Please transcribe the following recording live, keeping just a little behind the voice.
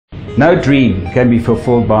No dream can be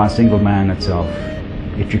fulfilled by a single man itself.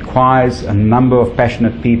 It requires a number of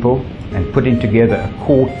passionate people and putting together a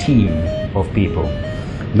core team of people.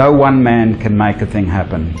 No one man can make a thing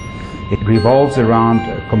happen. It revolves around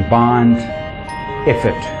a combined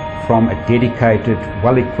effort from a dedicated,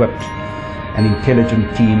 well-equipped and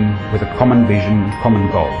intelligent team with a common vision, common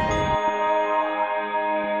goal.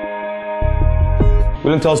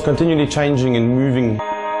 William Tell is continually changing and moving.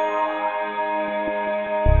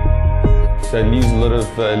 So it leaves a lot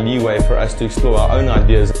of leeway for us to explore our own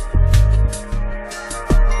ideas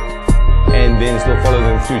and then still follow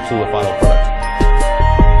them through to the final product.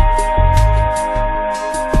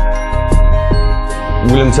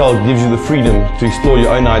 William Tell gives you the freedom to explore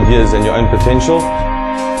your own ideas and your own potential.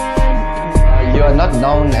 You are not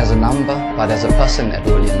known as a number, but as a person at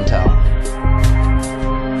William Tell.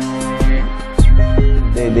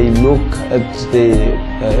 They look at the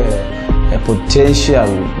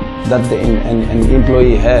potential that an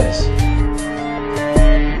employee has.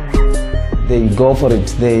 They go for it,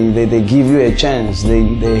 they give you a chance,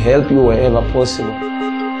 they help you wherever possible.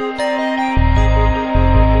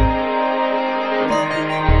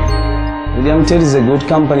 William Tell is a good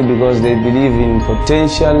company because they believe in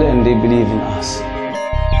potential and they believe in us.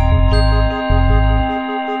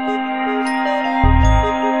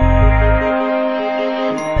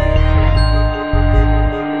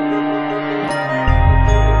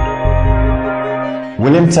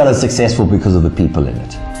 William Tell is successful because of the people in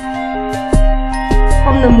it.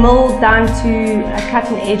 From the mold down to a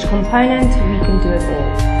cutting edge component, we can do it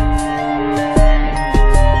all.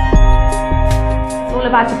 It's all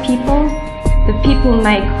about the people. The people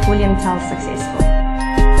make William Tell successful.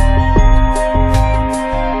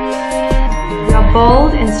 We are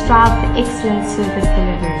bold and strive for excellent service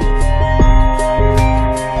delivery.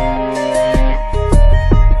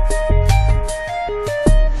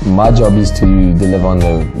 My job is to deliver on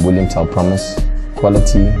the William Tell promise: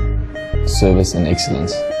 quality, service and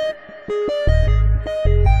excellence.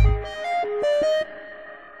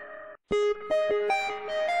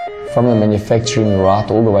 From the manufacturing right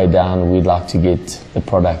all the way down, we'd like to get the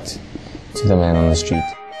product to the man on the street.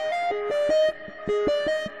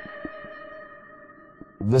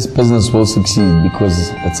 This business will succeed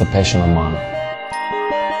because it's a passion of mine.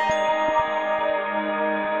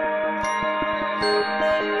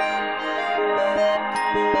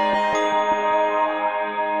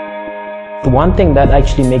 The one thing that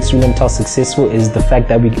actually makes William Tell successful is the fact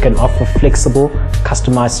that we can offer flexible,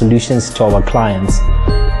 customized solutions to our clients.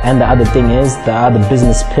 And the other thing is, the other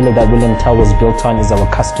business pillar that William Tell was built on is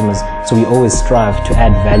our customers. So we always strive to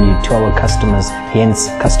add value to our customers, hence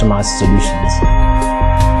customized solutions.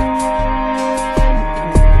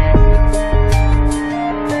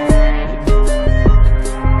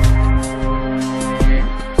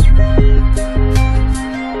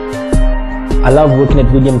 I love working at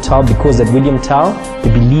William Tell because at William Tell,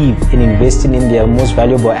 we believe in investing in their most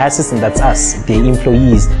valuable assets, and that's us, their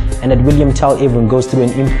employees. And at William Tell, everyone goes through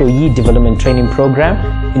an employee development training program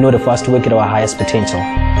in order for us to work at our highest potential.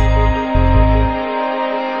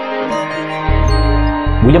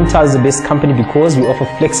 William Tell is the best company because we offer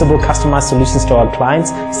flexible, customized solutions to our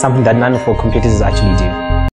clients, something that none of our competitors actually do.